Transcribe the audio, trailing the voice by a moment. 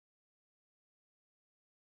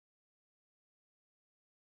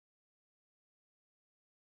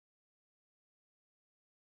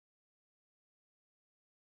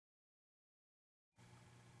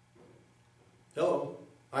Hello,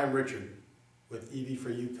 I'm Richard with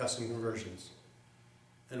EV4U Custom Conversions,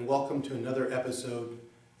 and welcome to another episode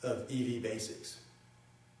of EV Basics.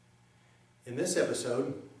 In this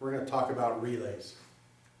episode, we're going to talk about relays.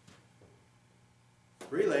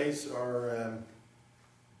 Relays are a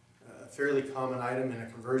fairly common item in a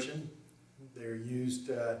conversion. They're used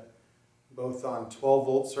both on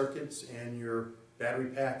 12-volt circuits and your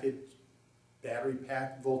battery pack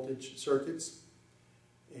voltage circuits.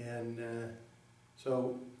 And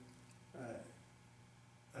so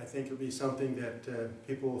I think it'll be something that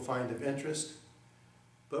people will find of interest.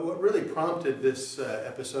 But what really prompted this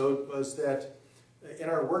episode was that in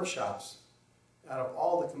our workshops, out of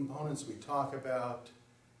all the components we talk about,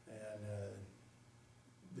 and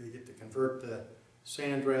they get to convert the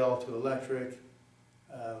sandrail to electric,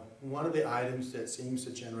 one of the items that seems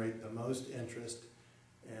to generate the most interest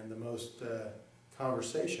and the most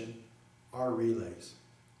conversation are relays.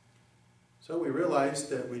 So we realized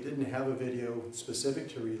that we didn't have a video specific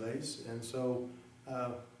to relays, and so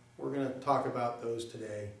we're going to talk about those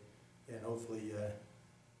today and hopefully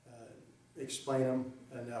explain them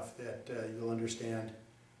enough that you'll understand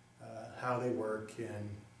how they work and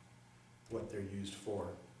what they're used for.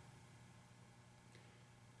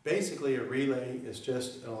 Basically, a relay is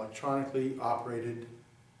just an electronically operated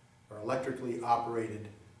or electrically operated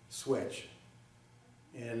switch,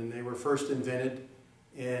 and they were first invented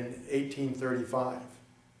in 1835,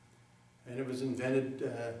 and it was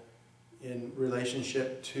invented in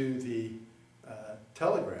relationship to the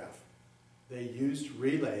telegraph. They used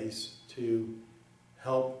relays to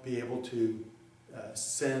help be able to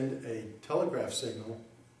send a telegraph signal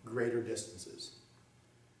greater distances.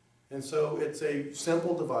 And so it's a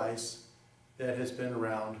simple device that has been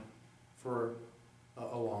around for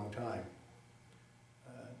a long time.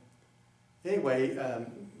 Anyway,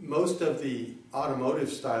 most of the automotive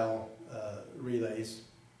style relays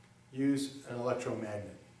use an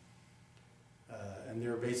electromagnet. And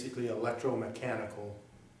they're basically an electromechanical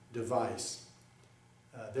device.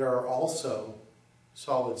 There are also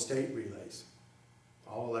solid state relays,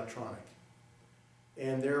 all electronic.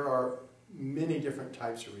 And there are many different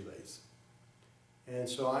types of relays. And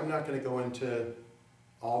so I'm not going to go into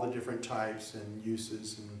all the different types and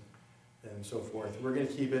uses and so forth. We're going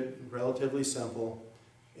to keep it relatively simple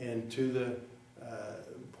and to the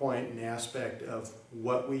point and aspect of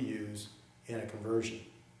what we use in a conversion.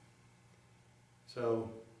 So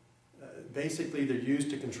basically they're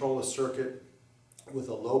used to control a circuit with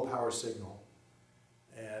a low power signal,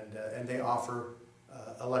 and they offer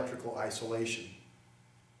electrical isolation.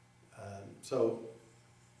 So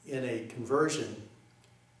in a conversion,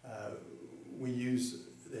 we use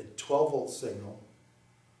a 12-volt signal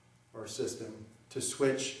or system to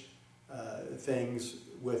switch things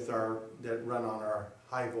that run on our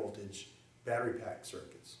high voltage battery pack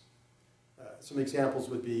circuits. Some examples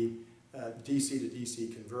would be DC to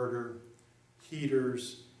DC converter,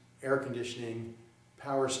 heaters, air conditioning,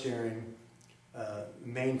 power steering,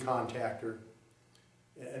 main contactor.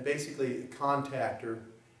 And basically a contactor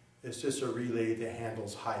is just a relay that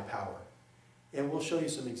handles high power. And we'll show you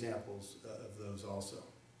some examples of those also.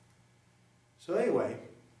 So anyway,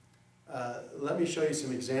 let me show you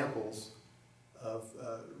some examples of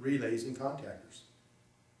relays and contactors.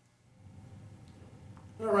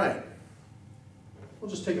 All right,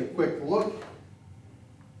 we'll just take a quick look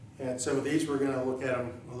at some of these. We're going to look at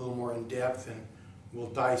them a little more in depth, and we'll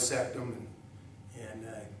dissect them and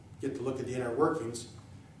get to look at the inner workings.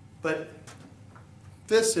 But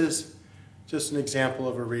this is just an example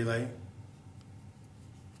of a relay.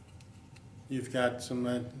 You've got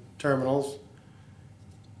some terminals.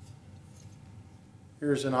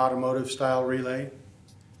 Here's an automotive style relay.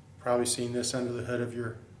 Probably seen this under the hood of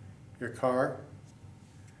your car.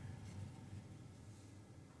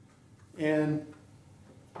 And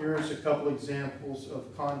here's a couple examples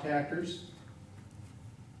of contactors.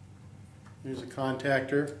 Here's a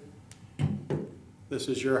contactor. This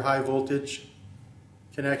is your high voltage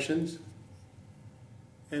connections.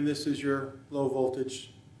 And this is your low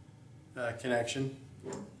voltage connection.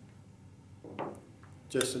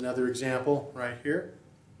 Just another example right here.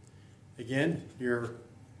 Again, your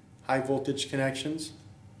high voltage connections.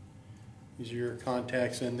 These are your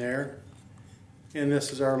contacts in there. And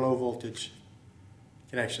this is our low voltage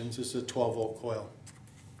connections. This is a 12-volt coil.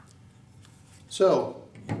 So,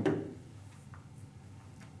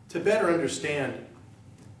 to better understand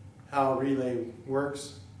how a relay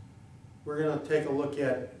works, we're going to take a look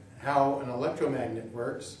at how an electromagnet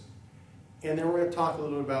works, and then we're going to talk a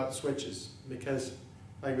little bit about switches, because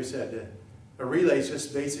like we said, a relay is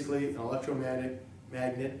just basically an electromagnet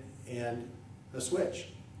and a switch.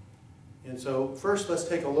 And so first let's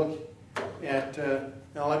take a look at an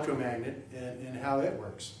electromagnet and how it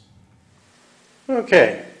works.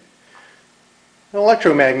 Okay, an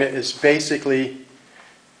electromagnet is basically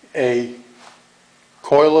a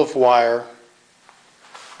coil of wire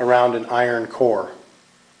around an iron core.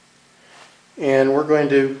 And we're going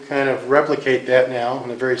to kind of replicate that now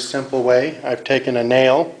in a very simple way. I've taken a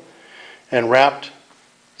nail and wrapped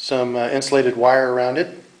some insulated wire around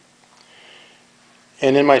it.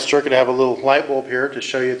 And in my circuit I have a little light bulb here to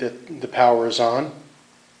show you that the power is on.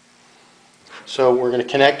 So we're going to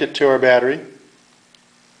connect it to our battery.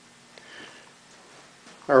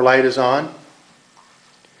 Our light is on.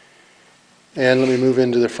 And let me move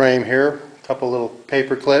into the frame here. A couple little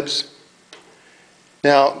paper clips.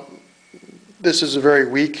 Now, this is a very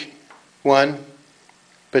weak one,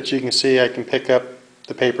 but you can see I can pick up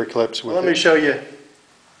the paper clips with it. Let me show you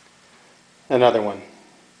another one.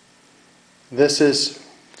 This is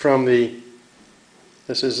from inside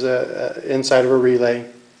of a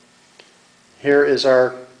relay. Here is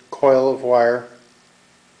our coil of wire,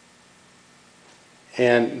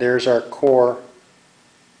 and there's our core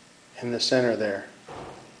in the center there.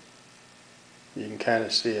 You can kind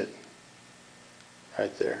of see it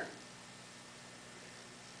right there.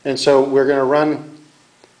 And so we're going to run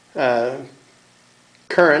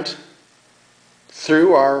current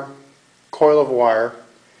through our coil of wire,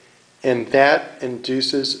 and that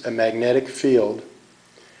induces a magnetic field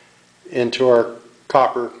into our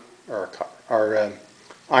copper, or our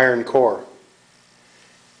iron core.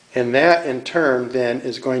 And that in turn then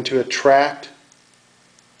is going to attract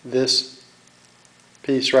this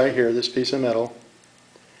piece right here, this piece of metal,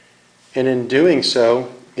 and in doing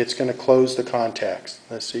so it's going to close the contacts.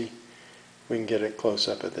 Let's see if we can get a close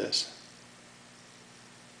up of this.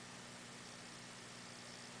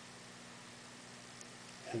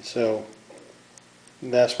 And so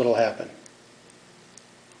that's what will happen.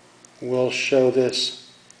 We'll show this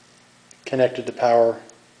connected to power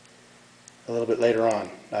a little bit later on.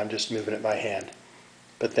 I'm just moving it by hand.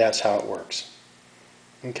 But that's how it works.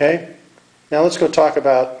 Okay? Now let's go talk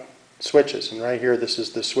about switches. And right here, this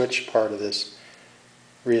is the switch part of this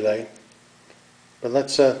relay. But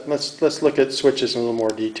let's look at switches in a little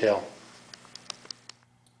more detail.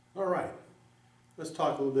 All right. Let's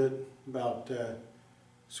talk a little bit about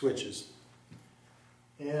switches.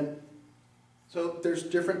 And so there's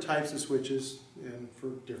different types of switches and for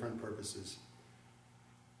different purposes.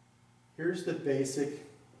 Here's the basic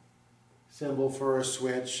symbol for a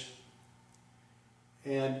switch.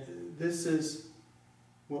 And this is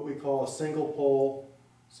what we call a single pole,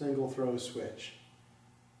 single throw switch.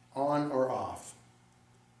 On or off.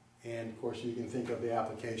 And of course you can think of the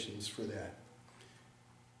applications for that.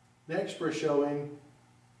 Next we're showing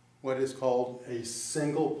what is called a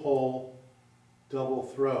single pole, double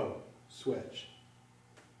throw switch.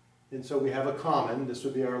 And so we have a common, this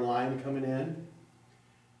would be our line coming in.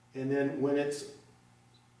 And then when it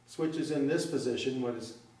switches in this position, what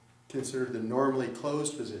is considered the normally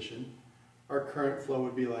closed position, our current flow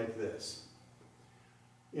would be like this.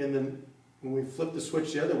 And then when we flip the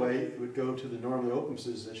switch the other way, it would go to the normally open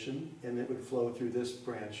position and it would flow through this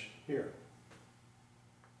branch here.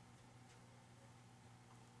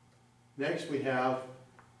 Next we have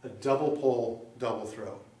a double pole, double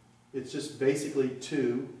throw. It's just basically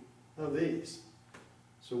two of these.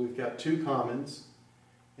 So we've got two commons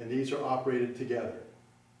and these are operated together.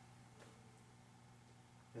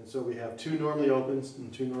 And so we have two normally opens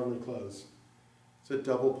and two normally closed. It's a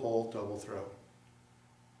double pole, double throw.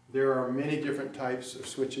 There are many different types of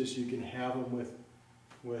switches. You can have them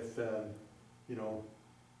with you know,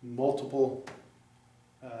 multiple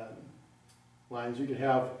lines. You can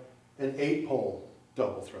have an 8-pole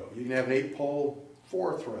double throw. You can have an 8-pole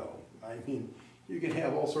 4-throw. I mean, you can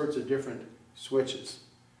have all sorts of different switches.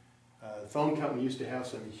 The phone company used to have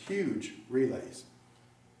some huge relays,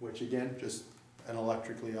 which again, just an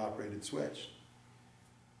electrically operated switch.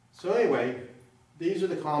 So anyway, these are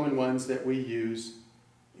the common ones that we use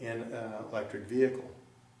in an electric vehicle.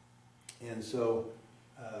 And so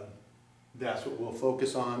that's what we'll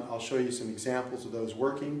focus on. I'll show you some examples of those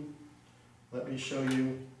working. Let me show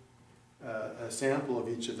you a sample of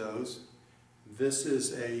each of those. This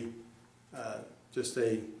is just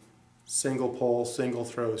a single pole, single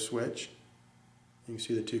throw switch. You can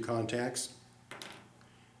see the two contacts.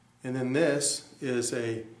 And then this is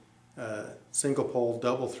a single pole,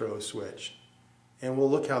 double throw switch. And we'll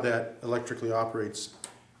look how that electrically operates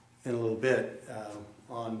in a little bit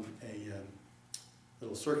on a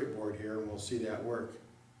little circuit board here, and we'll see that work.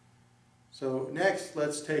 So next,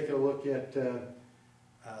 let's take a look at the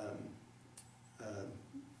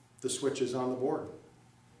switches on the board.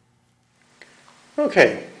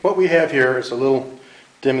 Okay, what we have here is a little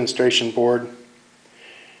demonstration board.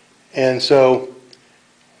 And so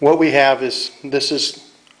what we have is, this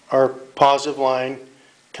is our positive line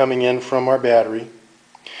coming in from our battery.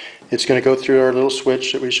 It's going to go through our little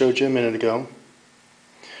switch that we showed you a minute ago.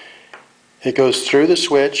 It goes through the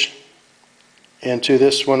switch and to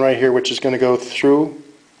this one right here, which is going to go through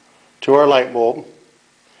to our light bulb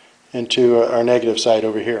and to our negative side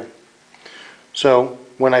over here. So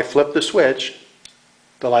when I flip the switch,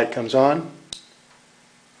 the light comes on,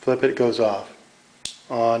 flip it, it goes off,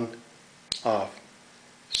 on, off.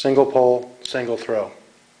 Single pole, single throw.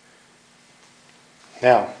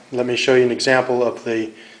 Now, let me show you an example of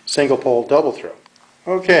the single pole double throw.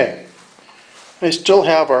 Okay, I still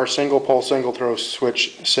have our single pole single throw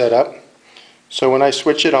switch set up. So when I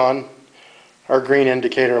switch it on, our green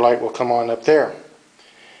indicator light will come on up there.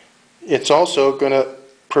 It's also going to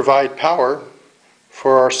provide power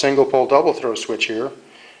for our single pole double throw switch here.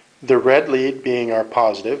 The red lead being our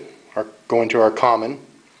positive, going to our common.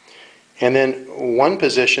 And then one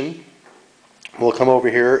position will come over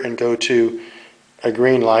here and go to a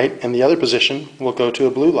green light, and the other position will go to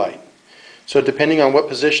a blue light. So depending on what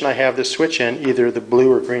position I have this switch in, either the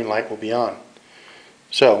blue or green light will be on.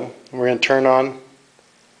 So we're going to turn on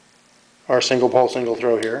our single pole single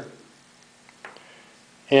throw here.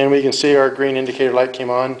 And we can see our green indicator light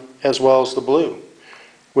came on as well as the blue,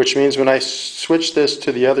 which means when I switch this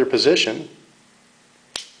to the other position,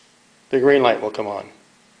 the green light will come on.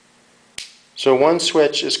 So one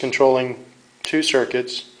switch is controlling two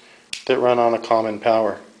circuits that run on a common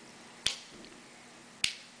power.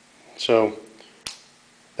 So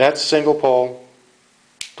that's single pole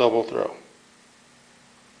double throw.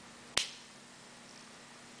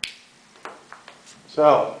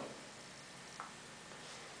 So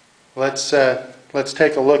let's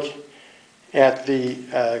take a look at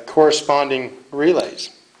the corresponding relays,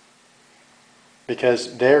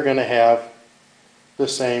 because they're going to have the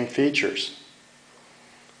same features.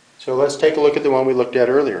 So let's take a look at the one we looked at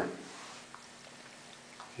earlier.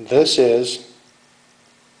 This is,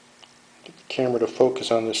 get the camera to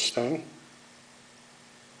focus on this thing.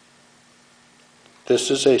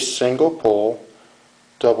 This is a single pole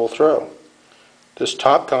double throw. This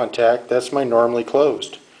top contact, that's my normally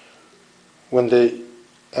closed. When the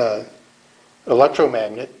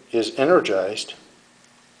electromagnet is energized,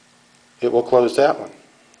 it will close that one.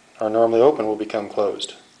 Our normally open will become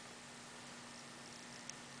closed.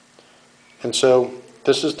 And so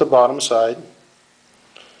this is the bottom side.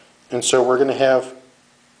 And so we're going to have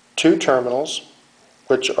two terminals,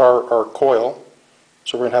 which are our coil.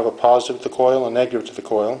 So we're going to have a positive to the coil and a negative to the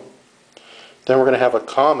coil. Then we're going to have a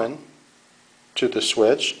common to the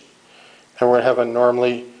switch. And we're going to have a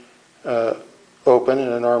normally open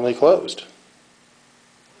and a normally closed.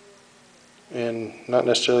 And not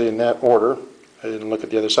necessarily in that order. I didn't look at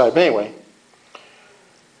the other side. But anyway.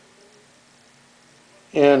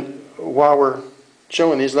 And while we're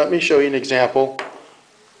showing these, let me show you an example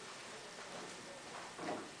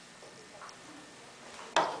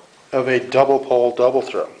of a double pole double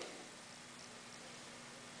throw.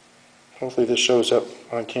 Hopefully this shows up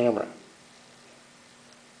on camera.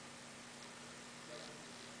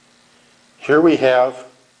 Here we have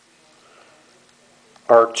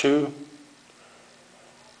our two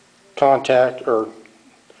contact or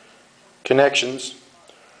connections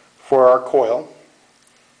for our coil.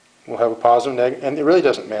 We'll have a positive and negative, and it really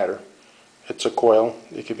doesn't matter. It's a coil.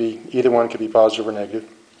 It could be, either one could be positive or negative.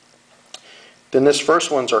 Then this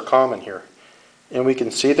first one's our common here. And we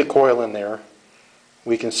can see the coil in there.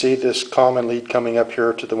 We can see this common lead coming up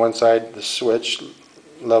here to the one side, the switch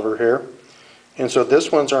lever here. And so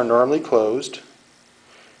this one's our normally closed,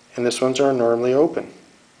 and this one's our normally open.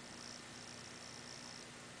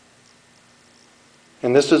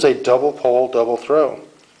 And this is a double pole double throw.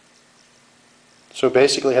 So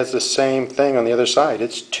basically it has the same thing on the other side.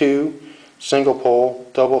 It's two single pole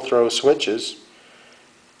double throw switches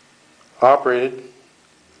operated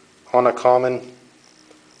on a common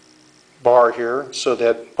bar here so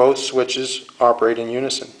that both switches operate in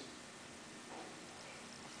unison.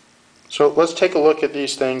 So let's take a look at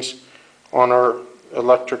these things on our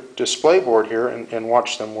electric display board here and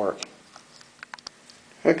watch them work.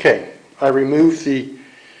 Okay, I removed the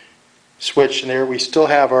switch in there. We still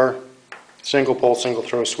have our single pole single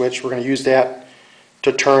throw switch. We're going to use that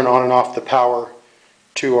to turn on and off the power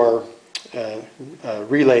to our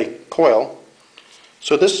relay coil.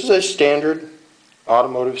 So this is a standard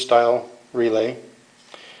automotive style relay.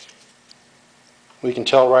 We can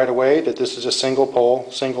tell right away that this is a single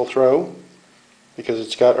pole single throw because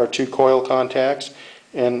it's got our two coil contacts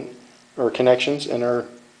and our connections and our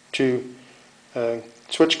two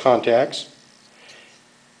switch contacts.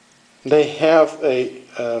 They have a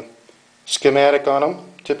schematic on them,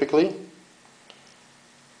 typically.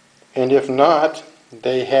 And if not,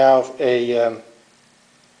 they have a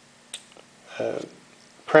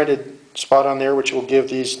printed spot on there which will give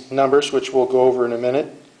these numbers, which we'll go over in a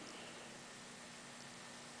minute.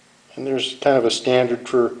 And there's kind of a standard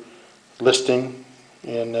for listing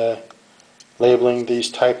and labeling these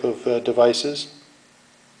type of devices.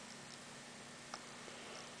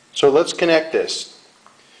 So let's connect this.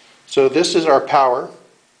 So this is our power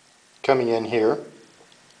coming in here,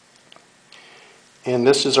 and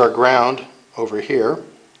this is our ground over here,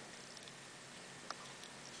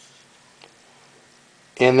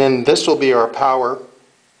 and then this will be our power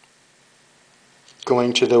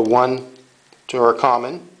going to our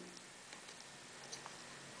common,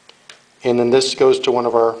 and then this goes to one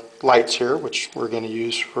of our lights here, which we're going to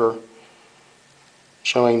use for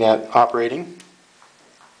showing that operating.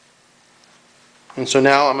 And so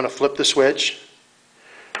now I'm going to flip the switch.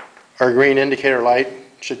 Our green indicator light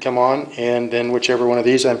should come on, and then whichever one of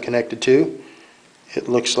these I'm connected to, it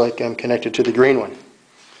looks like I'm connected to the green one.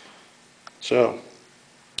 So,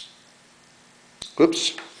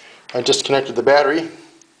 whoops, I disconnected the battery.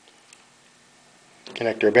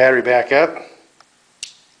 Connect our battery back up.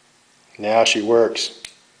 Now she works.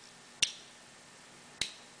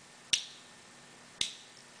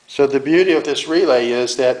 So the beauty of this relay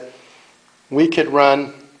is that we could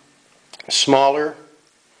run smaller,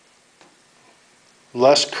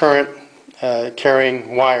 less current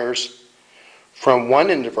carrying wires from one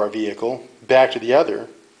end of our vehicle back to the other.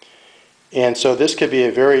 And so this could be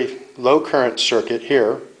a very low current circuit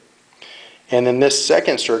here. And then this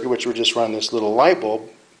second circuit, which would just run this little light bulb,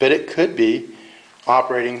 but it could be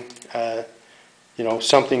operating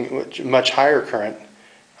something much higher current,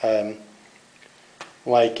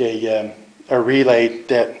 like a relay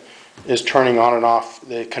that is turning on and off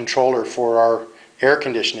the controller for our air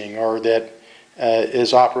conditioning, or that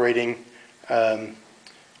is operating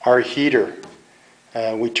our heater.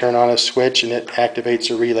 We turn on a switch and it activates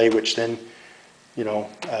a relay, which then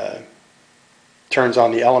turns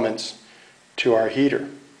on the elements to our heater.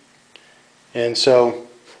 And so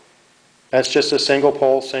that's just a single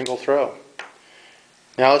pole, single throw.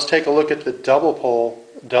 Now let's take a look at the double pole,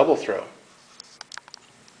 double throw.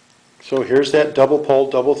 So here's that double pole,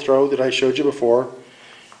 double throw that I showed you before.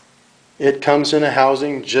 It comes in a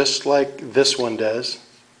housing just like this one does.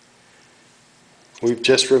 We've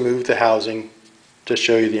just removed the housing to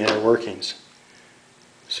show you the inner workings.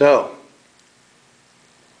 So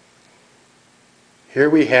here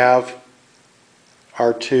we have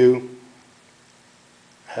our two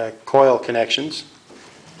coil connections.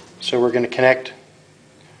 So we're going to connect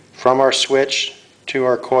from our switch to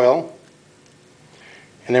our coil,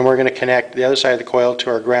 and then we're going to connect the other side of the coil to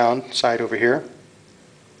our ground side over here.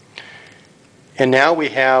 And now we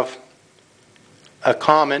have a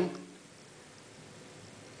common,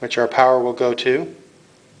 which our power will go to,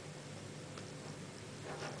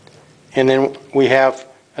 and then we have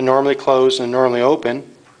a normally closed and normally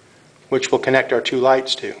open, which will connect our two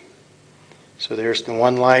lights to. So there's the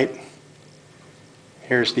one light,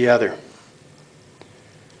 here's the other.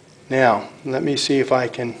 Now, let me see if I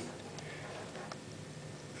can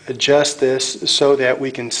adjust this so that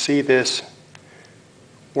we can see this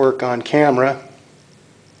work on camera.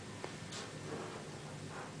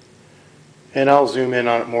 And I'll zoom in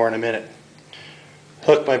on it more in a minute.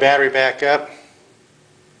 Hook my battery back up.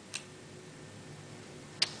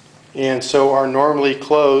 And so our normally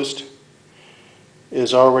closed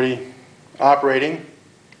is already operating.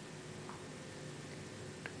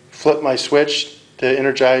 Flip my switch to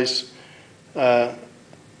energize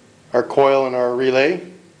our coil and our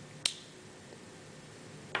relay,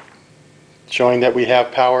 showing that we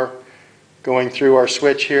have power going through our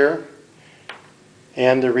switch here,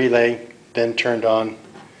 and the relay then turned on.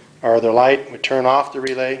 Our other light would turn off the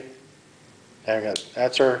relay. There we go.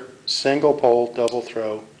 That's our single pole double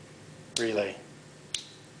throw relay.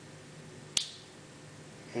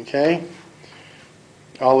 Okay,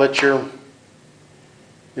 I'll let you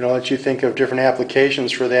think of different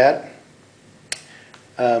applications for that.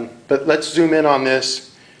 But let's zoom in on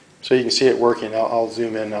this so you can see it working. I'll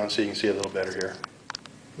zoom in on so you can see a little better here.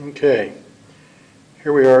 Okay,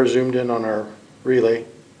 here we are zoomed in on our relay.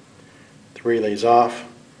 The relay's off.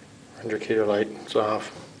 Our indicator light is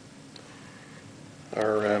off.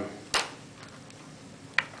 Our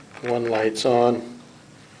one light's on.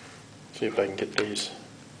 See if I can get these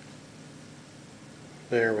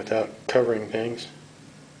there without covering things.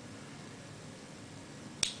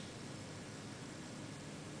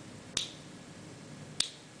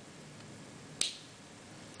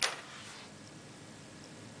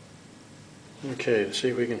 Okay, let's see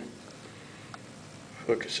if we can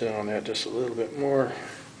focus in on that just a little bit more.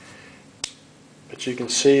 But you can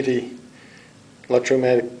see the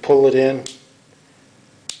electromagnetic, pull it in,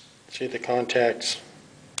 see the contacts,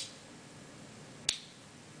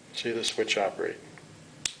 see the switch operate.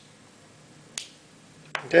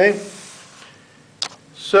 Okay,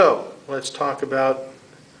 so let's talk about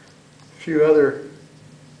a few other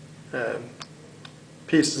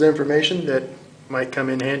pieces of information that might come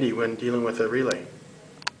in handy when dealing with a relay.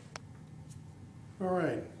 All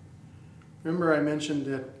right, remember I mentioned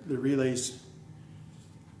that the relays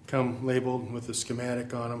come labeled with a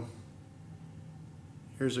schematic on them.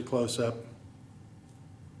 Here's a close-up.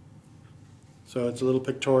 So it's a little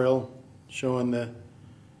pictorial showing the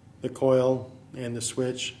coil and the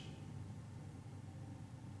switch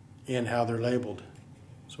and how they're labeled.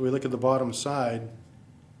 So we look at the bottom side,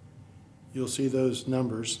 you'll see those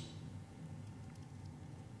numbers.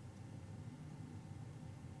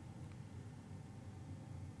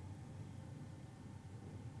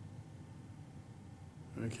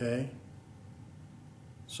 Okay,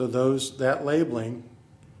 so that labeling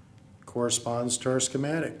corresponds to our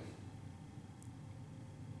schematic.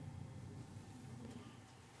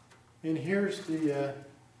 And here's the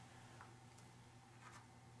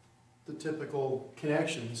typical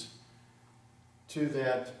connections to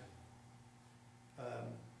that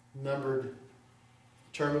numbered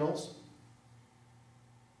terminals.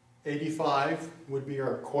 85 would be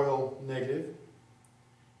our coil negative.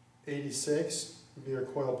 86 would be our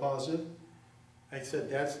coil positive. Like I said,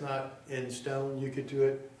 that's not in stone. You could do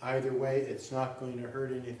it either way. It's not going to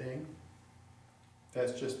hurt anything.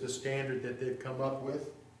 That's just the standard that they've come up with.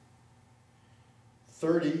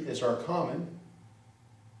 30 is our common.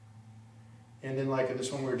 And then like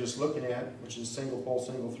this one we were just looking at, which is single pole,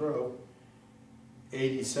 single throw,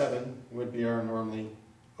 87 would be our normally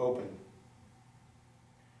open.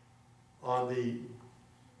 On the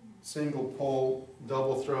single pole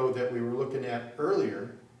double throw that we were looking at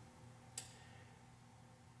earlier,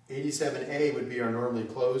 87A would be our normally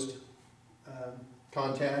closed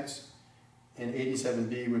contacts, and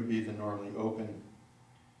 87B would be the normally open.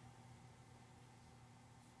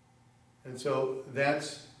 And so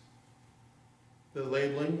that's the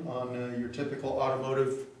labeling on your typical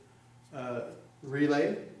automotive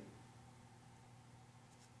relay.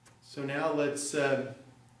 So now let's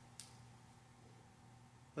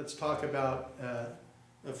talk about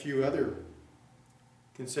a few other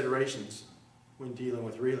considerations when dealing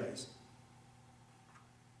with relays.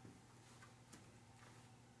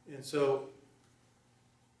 And so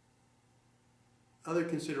other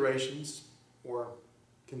considerations for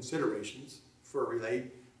a relay,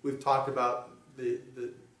 we've talked about the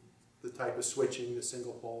type of switching, the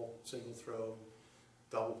single pole, single throw,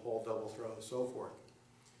 double pole, double throw, so forth.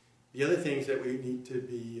 The other things that we need to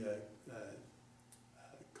be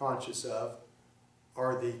conscious of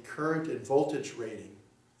are the current and voltage rating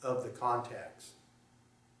of the contacts.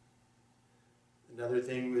 Another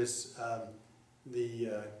thing is the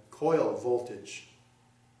coil voltage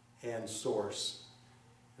and source.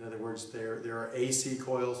 In other words, there are AC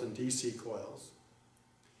coils and DC coils.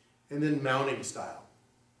 And then mounting style.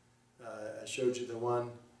 I showed you the one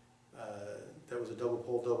that was a double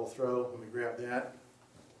pole, double throw. Let me grab that.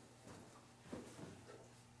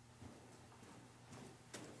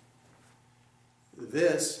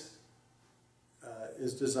 This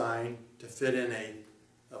is designed to fit in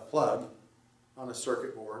a plug on a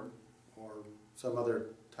circuit board or some other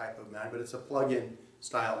type of mount, but it's a plug-in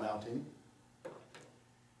style mounting.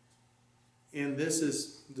 And this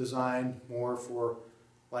is designed more for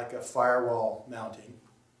like a firewall mounting.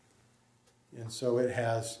 And so it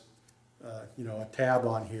has a tab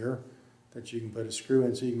on here that you can put a screw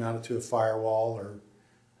in so you can mount it to a firewall or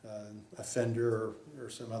a fender or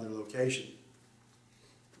some other location.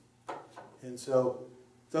 And so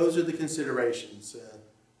those are the considerations,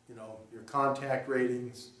 your contact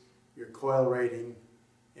ratings, your coil rating,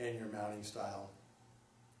 and your mounting style.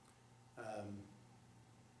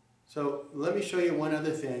 So let me show you one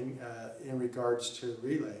other thing in regards to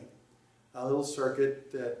relay. A little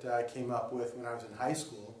circuit that I came up with when I was in high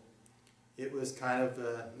school. It was kind of,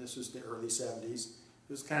 this was the early 70s, it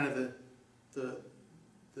was kind of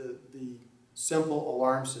the simple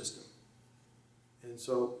alarm system. And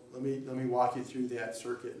so let me walk you through that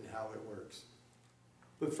circuit and how it works.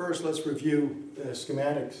 But first let's review the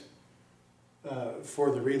schematics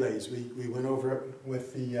for the relays. We went over it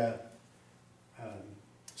with the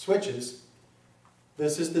switches.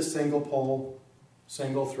 This is the single pole,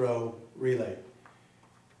 single throw relay.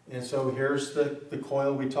 And so here's the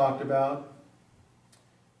coil we talked about.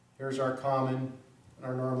 Here's our common and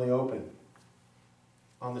our normally open.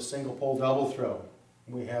 on the single pole double throw.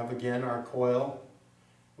 We have again our coil,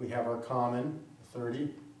 we have our common,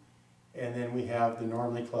 30, and then we have the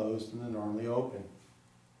normally closed and the normally open.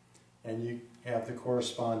 And you have the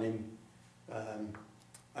corresponding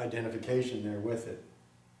identification there with it.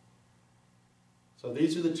 So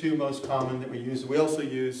these are the two most common that we use. We also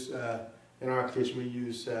use, in our application, we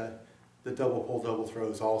use the double pole double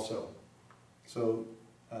throws also. So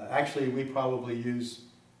actually we probably use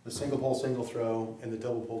the single pole single throw and the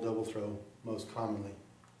double pole double throw most commonly.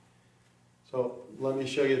 So let me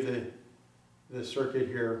show you the circuit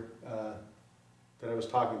here that I was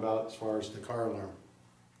talking about as far as the car alarm.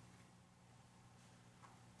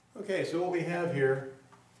 Okay, so what we have here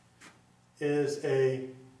is a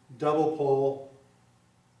double pole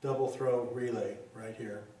double throw relay right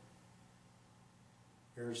here.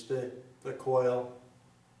 Here's the coil,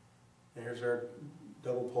 and here's our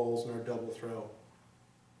double poles and our double throw.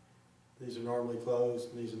 These are normally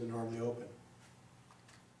closed, and these are the normally open.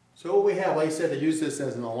 So what we have, like I said, I use this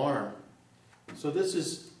as an alarm. So this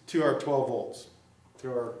is to our 12 volts,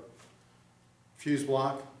 through our fuse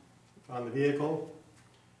block on the vehicle.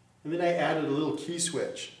 And then I added a little key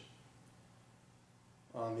switch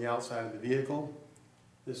on the outside of the vehicle.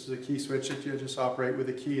 This is a key switch that you just operate with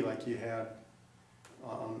a key like you had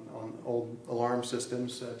on old alarm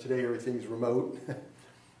systems. Today everything's remote.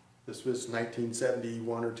 This was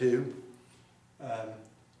 1971 or 2.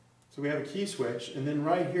 So we have a key switch, and then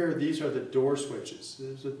right here, these are the door switches.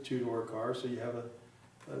 This is a 2-door car, so you have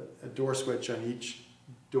a door switch on each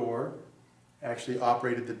door. Actually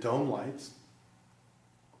operated the dome lights.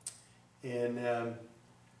 And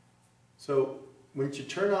so when you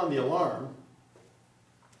turn on the alarm,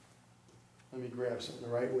 let me grab something to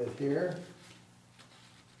write with here.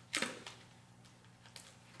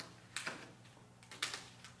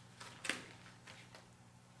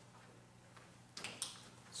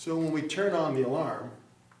 So when we turn on the alarm,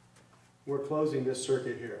 we're closing this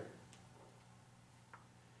circuit here.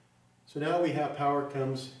 So now we have power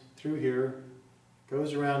comes through here,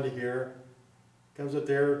 goes around to here, comes up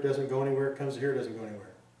there, doesn't go anywhere, comes here, doesn't go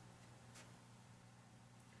anywhere.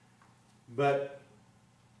 But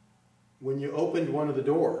when you opened one of the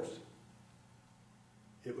doors,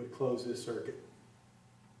 it would close this circuit,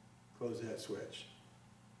 close that switch.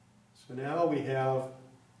 So now we have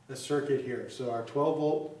a circuit here. So our 12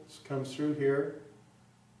 volts comes through here,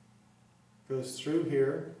 goes through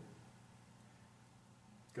here,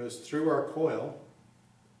 goes through our coil,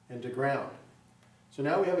 and to ground. So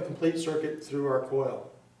now we have a complete circuit through our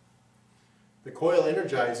coil. The coil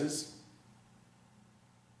energizes,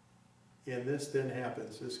 and this then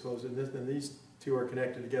happens. This goes in this, and these two are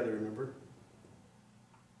connected together, remember?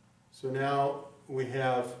 So now we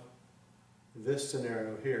have this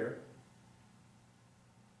scenario here.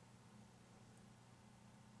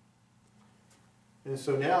 And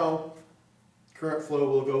so now current flow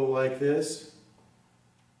will go like this,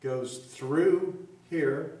 goes through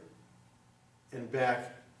here and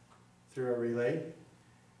back through our relay,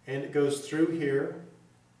 and it goes through here,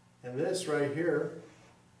 and this right here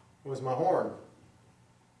was my horn.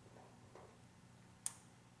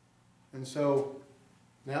 And so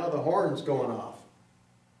now the horn's going off.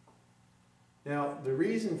 Now the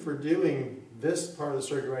reason for doing this part of the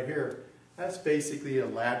circuit right here, that's basically a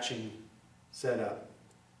latching setup.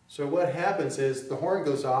 So what happens is the horn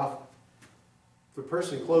goes off. If the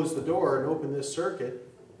person closed the door and opened this circuit,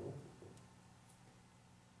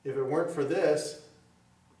 if it weren't for this,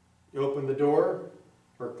 you open the door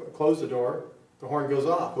or close the door, the horn goes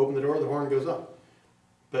off. Open the door, the horn goes off.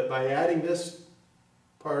 But by adding this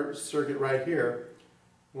part circuit right here,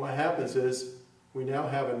 what happens is we now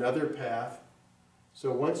have another path.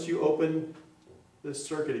 So once you open this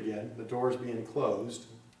circuit again, the door is being closed,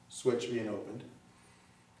 switch being opened,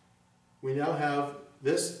 we now have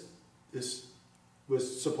this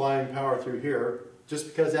was supplying power through here. Just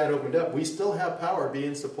because that opened up, we still have power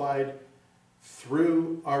being supplied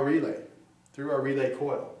through our relay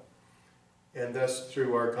coil, and thus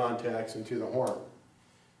through our contacts and to the horn.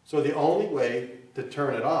 So the only way to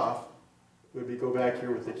turn it off would be go back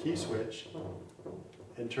here with the key switch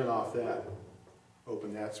and turn off that,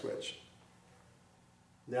 open that switch.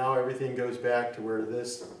 Now everything goes back to where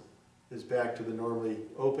this is back to the normally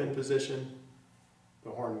open position.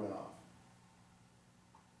 The horn went off.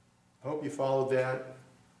 I hope you followed that.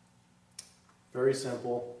 Very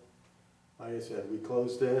simple. Like I said, we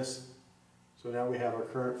close this. So now we have our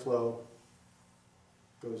current flow.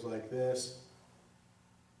 Goes like this,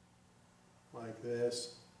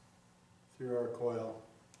 through our coil,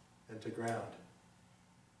 and to ground.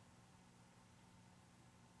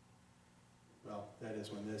 Well, that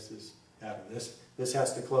is when this is happen. This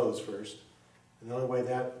has to close first. And the only way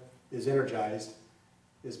that is energized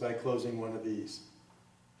is by closing one of these.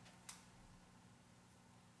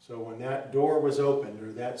 So when that door was opened,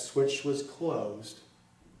 or that switch was closed,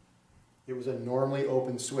 it was a normally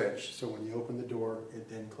open switch. So when you open the door, it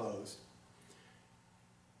then closed.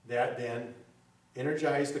 That then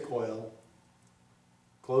energized the coil,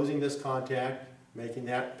 closing this contact, making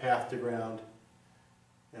that path to ground,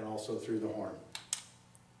 and also through the horn.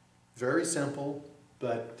 Very simple,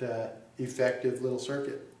 but effective little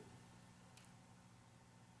circuit.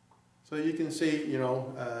 So you can see, you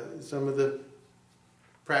know, some of the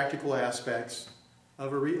practical aspects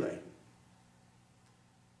of a relay.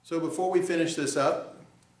 So before we finish this up,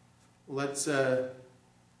 let's go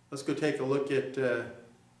take a look at a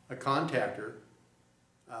contactor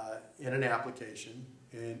in an application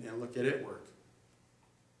and look at it work.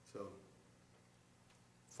 So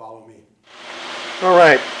follow me. All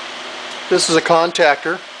right, this is a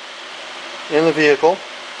contactor in the vehicle,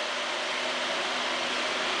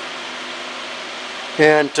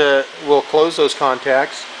 and we'll close those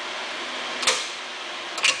contacts,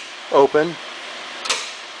 open,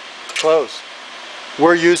 close.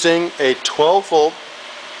 We're using a 12 volt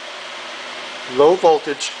low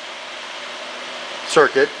voltage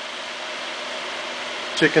circuit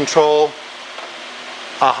to control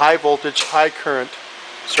a high voltage, high current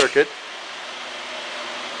circuit.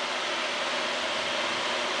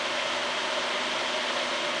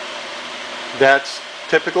 That's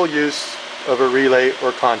typical use of a relay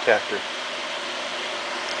or contactor.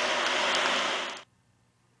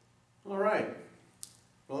 All right,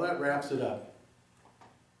 well, that wraps it up.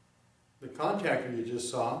 The contactor you just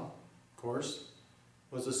saw, of course,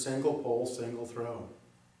 was a single pole, single throw.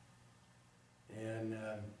 And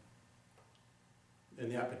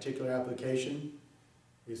in that particular application,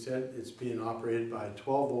 we said it's being operated by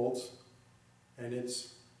 12 volts, and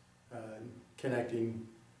it's connecting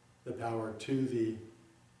the power to the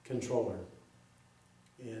controller.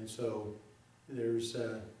 And so there's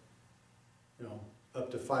you know,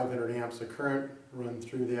 up to 500 amps of current run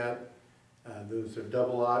through that. Those are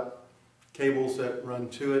double-aught cables that run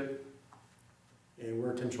to it, and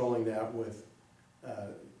we're controlling that with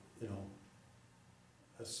you know,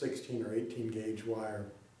 a 16 or 18 gauge wire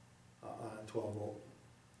on a 12 volt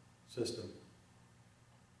system.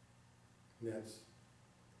 And that's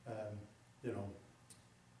you know,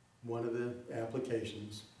 one of the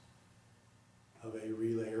applications of a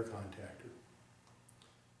relay or contactor.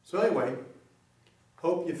 So anyway,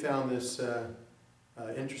 hope you found this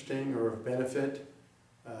interesting or of benefit.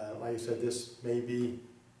 Like I said, this may be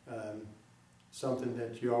something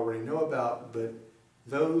that you already know about, but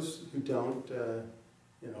those who don't,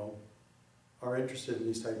 you know, are interested in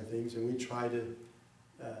these type of things, and we try to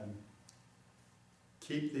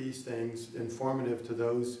keep these things informative to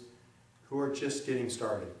those who are just getting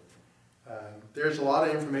started. There's a lot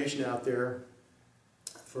of information out there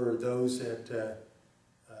for those that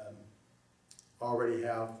already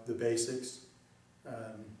have the basics.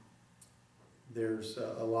 There's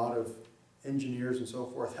a lot of engineers and so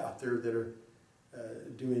forth out there that are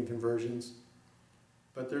doing conversions,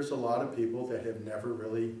 but there's a lot of people that have never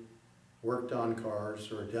really worked on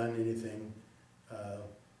cars or done anything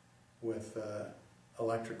with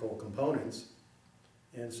electrical components,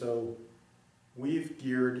 and so we've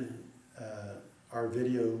geared our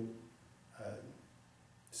video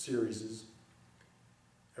series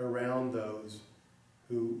around those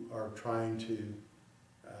who are trying to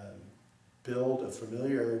build a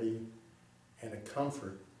familiarity and a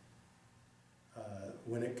comfort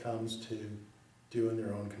when it comes to doing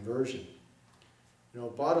their own conversion. You know,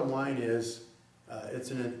 bottom line is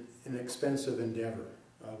it's an expensive endeavor.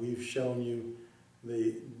 We've shown you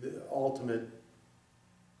the ultimate,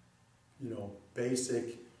 you know,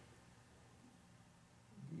 basic,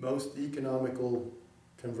 most economical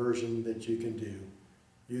conversion that you can do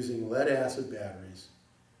using lead acid batteries,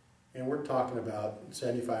 and we're talking about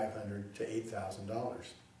 $7,500 to $8,000,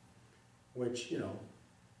 which, you know,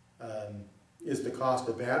 is the cost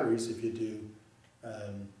of batteries if you do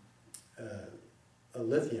a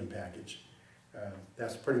lithium package.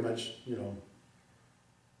 That's pretty much, you know,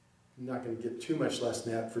 not going to get too much less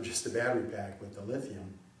than that for just a battery pack with the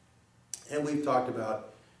lithium. And we've talked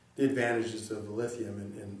about the advantages of the lithium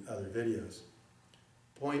in other videos.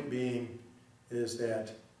 Point being is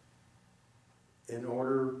that in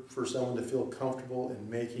order for someone to feel comfortable in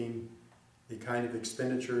making the kind of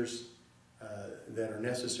expenditures that are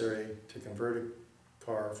necessary to convert a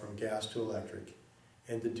car from gas to electric,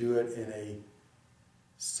 and to do it in a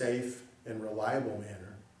safe and reliable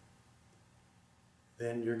manner,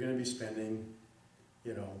 then you're going to be spending,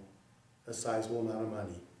 you know, a sizable amount of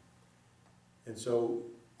money. And so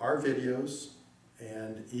our videos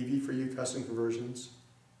and EV4U Custom Conversions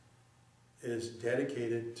is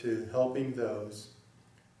dedicated to helping those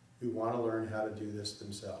who want to learn how to do this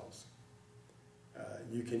themselves.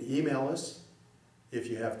 You can email us if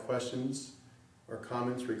you have questions or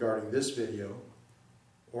comments regarding this video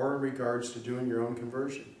or in regards to doing your own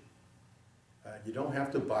conversion. You don't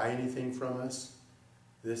have to buy anything from us.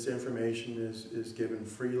 This information is given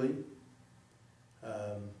freely.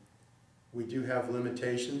 We do have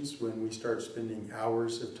limitations when we start spending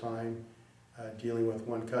hours of time dealing with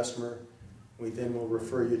one customer. We then will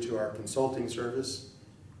refer you to our consulting service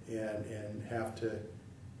and have to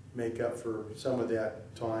make up for some of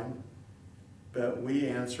that time. But we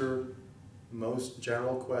answer most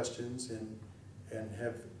general questions and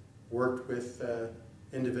have worked with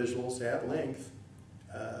individuals at length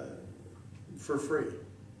for free.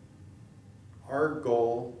 Our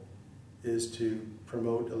goal is to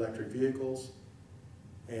promote electric vehicles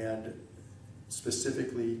and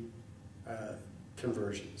specifically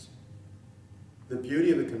conversions. The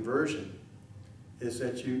beauty of a conversion is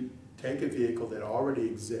that you take a vehicle that already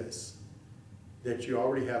exists, that you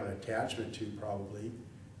already have an attachment to probably,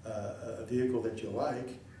 a vehicle that you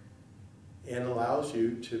like, and allows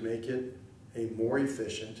you to make it a more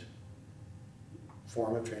efficient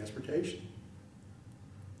form of transportation.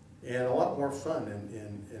 And a lot more fun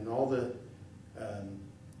in all the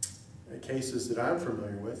cases that I'm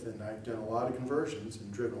familiar with, and I've done a lot of conversions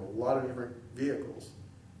and driven a lot of different vehicles.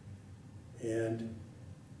 And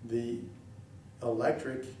the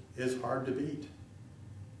electric is hard to beat.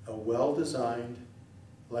 A well-designed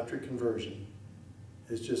electric conversion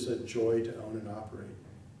is just a joy to own and operate.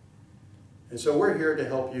 And so we're here to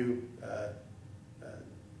help you,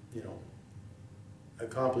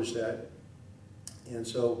 accomplish that. And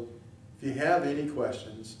so if you have any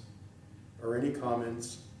questions or any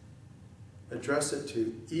comments, address it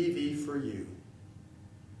to EV4U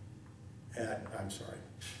at,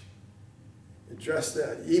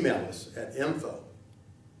 email us at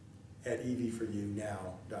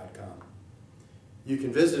info@evforyounow.com. You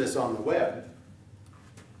can visit us on the web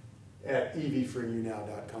at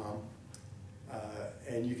evforyounow.com,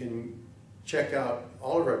 and you can check out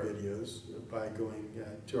all of our videos by going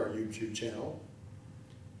to our YouTube channel,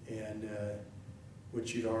 and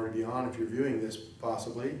which you'd already be on if you're viewing this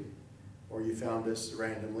possibly, or you found us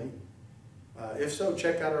randomly. If so,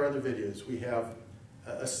 check out our other videos. We have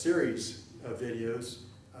a series of videos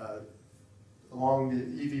along the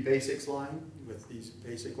EV Basics line with these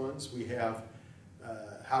basic ones. We have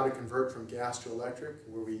how to convert from gas to electric,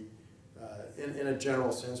 where we, in a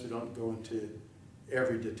general sense, we don't go into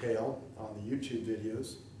every detail on the YouTube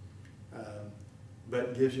videos,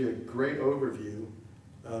 but gives you a great overview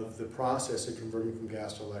of the process of converting from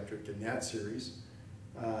gas to electric in that series.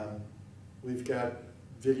 We've got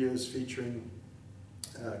videos featuring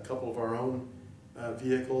a couple of our own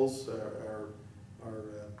vehicles, our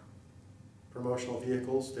promotional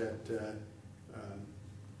vehicles that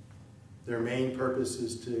their main purpose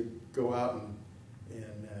is to go out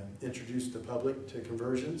and introduce the public to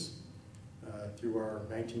conversions through our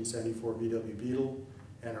 1974 VW Beetle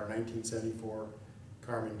and our 1974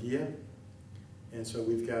 Karmann Ghia. And so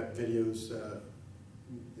we've got videos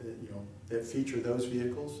that feature those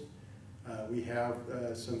vehicles. We have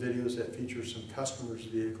some videos that feature some customers'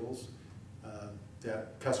 vehicles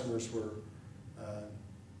that customers were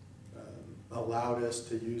allowed us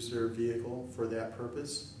to use their vehicle for that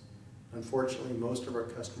purpose. Unfortunately, most of our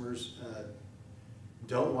customers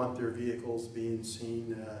don't want their vehicles being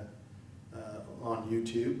seen on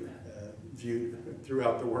YouTube, viewed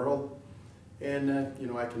throughout the world, and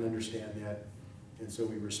I can understand that, and so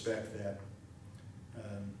we respect that.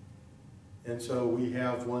 And so we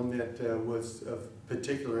have one that was of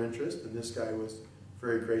particular interest, and this guy was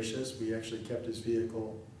very gracious. We actually kept his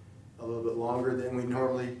vehicle a little bit longer than we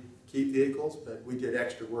normally keep vehicles, but we did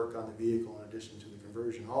extra work on the vehicle in addition to the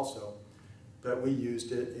conversion also. But we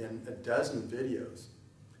used it in a dozen videos,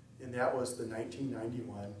 and that was the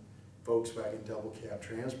 1991 Volkswagen Double Cab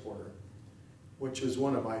Transporter, which is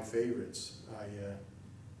one of my favorites.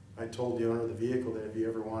 I told the owner of the vehicle that if he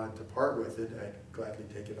ever wanted to part with it, I'd gladly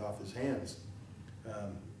take it off his hands.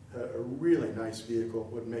 A really nice vehicle,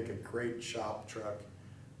 would make a great shop truck.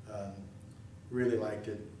 Really liked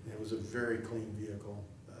it. It was a very clean vehicle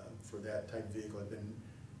for that type of vehicle. It had been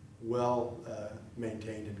well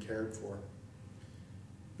maintained and cared for.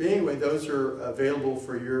 But anyway, those are available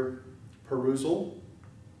for your perusal.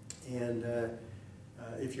 And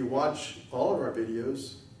if you watch all of our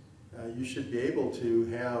videos, you should be able to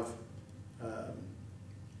have,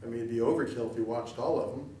 it'd be overkill if you watched all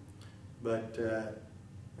of them, but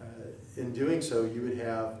in doing so, you would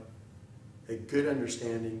have a good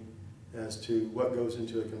understanding as to what goes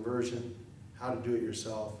into a conversion, how to do it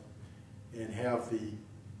yourself, and have the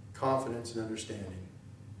confidence and understanding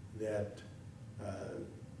that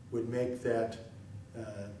would make that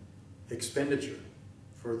expenditure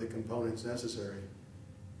for the components necessary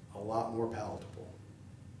a lot more palatable.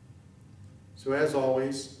 So as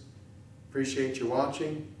always, appreciate you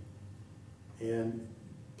watching, and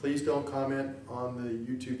please don't comment on the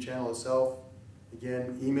YouTube channel itself.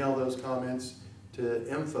 Again, email those comments to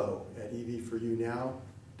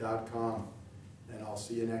info@evforyounow.com, and I'll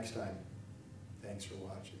see you next time. Thanks for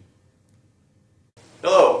watching.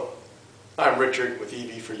 Hello, I'm Richard with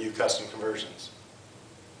EV4U Custom Conversions.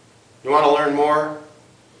 You want to learn more?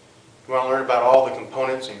 You want to learn about all the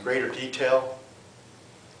components in greater detail?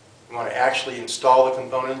 You want to actually install the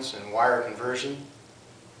components and wire a conversion?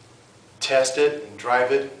 Test it and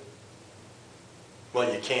drive it?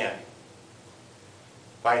 Well, you can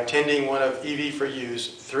by attending one of EV4U's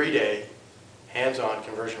 3-day hands-on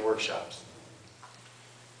conversion workshops.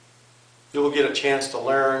 You will get a chance to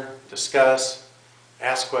learn, discuss,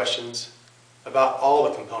 ask questions about all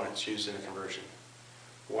the components used in a conversion.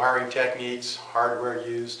 Wiring techniques, hardware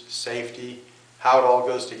used, safety, how it all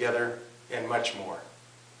goes together, and much more.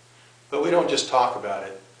 But we don't just talk about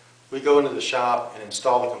it. We go into the shop and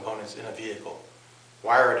install the components in a vehicle,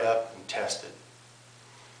 wire it up, and test it.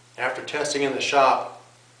 After testing in the shop,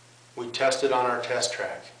 we test it on our test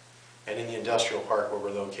track and in the industrial park where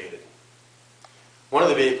we're located. One of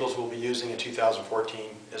the vehicles we'll be using in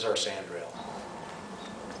 2014 is our Sandrail.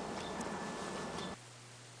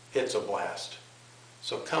 It's a blast.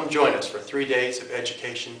 So come join us for 3 days of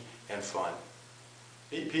education and fun.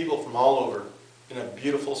 Meet people from all over in a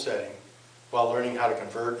beautiful setting while learning how to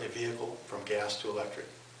convert a vehicle from gas to electric.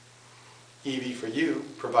 EV4U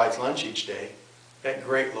provides lunch each day at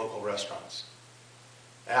great local restaurants.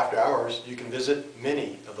 After hours, you can visit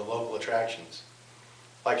many of the local attractions,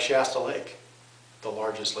 like Shasta Lake, the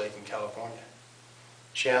largest lake in California,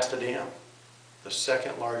 Shasta Dam, the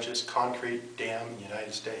second largest concrete dam in the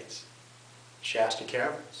United States, Shasta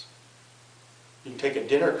Caverns. You can take a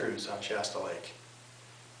dinner cruise on Shasta Lake,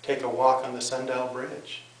 take a walk on the Sundial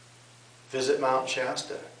Bridge, visit Mount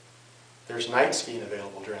Shasta. There's night skiing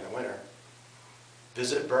available during the winter.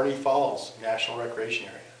 Visit Burney Falls National Recreation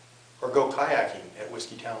Area, or go kayaking at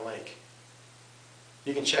Whiskeytown Lake.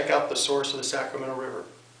 You can check out the source of the Sacramento River.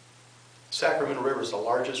 Sacramento River is the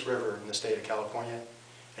largest river in the state of California,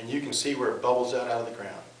 and you can see where it bubbles out of the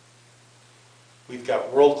ground. We've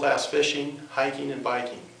got world-class fishing, hiking, and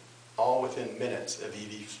biking, all within minutes of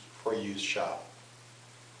EV4U's shop.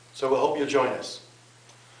 So we hope you'll join us.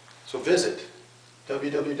 So visit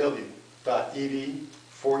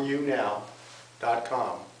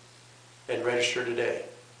www.ev4younow.com and register today.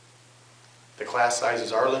 The class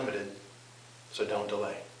sizes are limited, so don't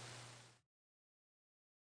delay.